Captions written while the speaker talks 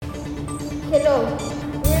Hello,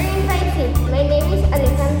 we're in Site C. My name is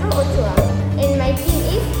Alejandro Ochoa, and my team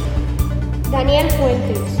is Daniel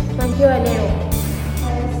Fuentes, Sergio Enero.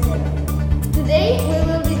 Today we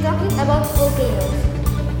will be talking about volcanoes.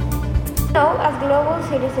 Now, as global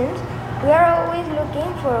citizens, we are always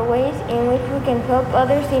looking for ways in which we can help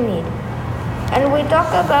others in need. And we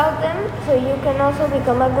talk about them so you can also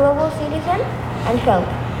become a global citizen and help.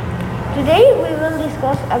 Today we will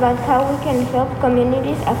discuss about how we can help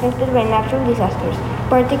communities affected by natural disasters,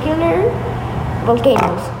 particularly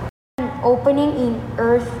volcanoes. An opening in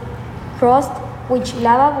Earth's crust, which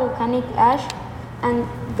lava, volcanic ash, and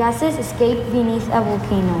gases escape beneath a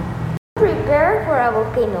volcano. Prepare for a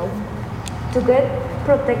volcano. To get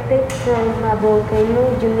protected from a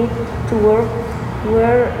volcano, you need to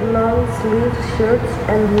wear long-sleeve shirts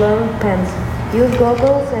and long pants. Use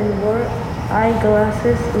goggles and wear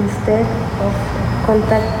eyeglasses instead of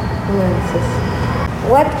contact lenses.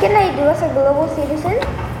 What can I do as a global citizen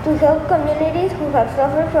to help communities who have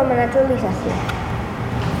suffered from a natural disaster?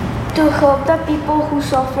 To help the people who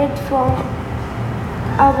suffered from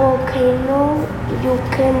a volcano, you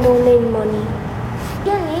can donate money.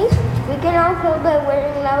 We can all help by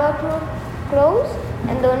wearing lava-proof clothes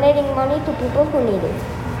and donating money to people who need it.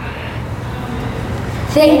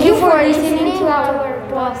 Thank you for listening to our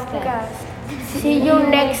podcast. See you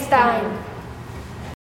next time.